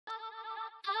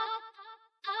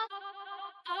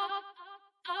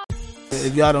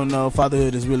If y'all don't know,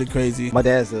 fatherhood is really crazy. My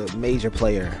dad's a major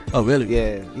player. Oh, really?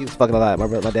 Yeah, he was fucking a lot. My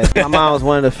dad. My mom was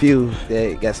one of the few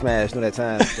that got smashed during that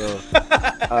time. So,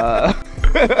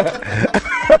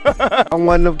 I'm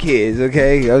one of them kids.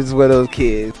 Okay, I was just one of those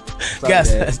kids.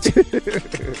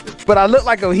 But I look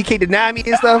like he can't deny me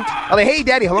and stuff. I'm like, hey,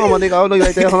 daddy, hold on, my nigga. I don't know you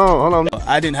like that. Hold on.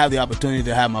 I didn't have the opportunity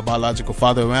to have my biological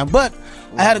father around, but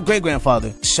I had a great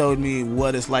grandfather. Showed me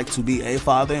what it's like to be a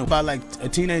father. And by like a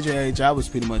teenager age, I was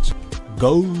pretty much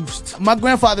ghost. My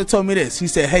grandfather told me this. He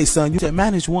said, hey, son, you said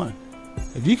manage one.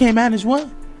 If you can't manage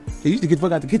one, you need to get the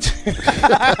fuck out the kitchen.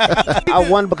 I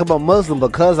wanted to become a Muslim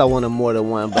because I wanted more than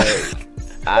one, but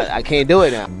I can't do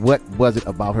it now. What was it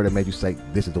about her that made you say,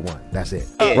 this is the one? That's it.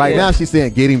 Right now she's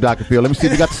saying, get him, Dr. Phil. Let me see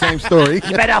if you got the same story. You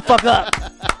better not fuck up.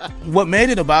 What made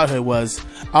it about her was,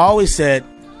 I always said,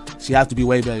 she has to be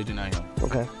way better than I am.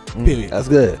 Okay. Period. That's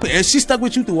good. And she stuck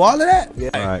with you through all of that? Yeah.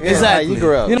 Right. Exactly. You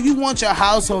grew up. You know, you want your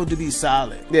household to be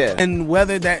solid. Yeah. And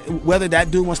whether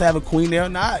that dude wants to have a queen there or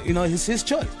not, you know, it's his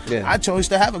choice. Yeah. I chose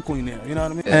to have a queen there. You know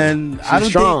what I mean? Yeah. And She's I don't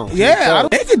strong. think,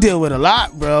 they could deal with a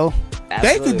lot, bro.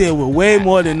 Absolutely. They could deal with way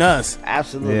more than us.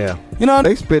 Absolutely. Yeah. You know,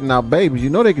 They spitting out babies. You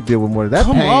know they could deal with more of that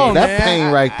Come pain. on, that man.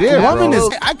 pain right there, woman bro.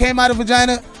 is. I came out of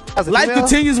vagina. As a Life female?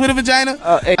 continues with a vagina.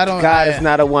 God is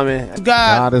not a woman. God.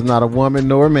 God is not a woman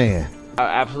nor a man. I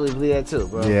absolutely believe that too,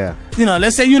 bro. Yeah. You know,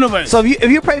 let's say universe. So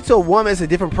if you pray to a woman, it's a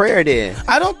different prayer then.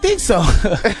 I don't think so.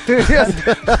 Check this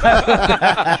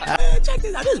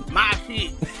out. This is my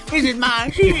shit. This is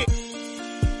my shit.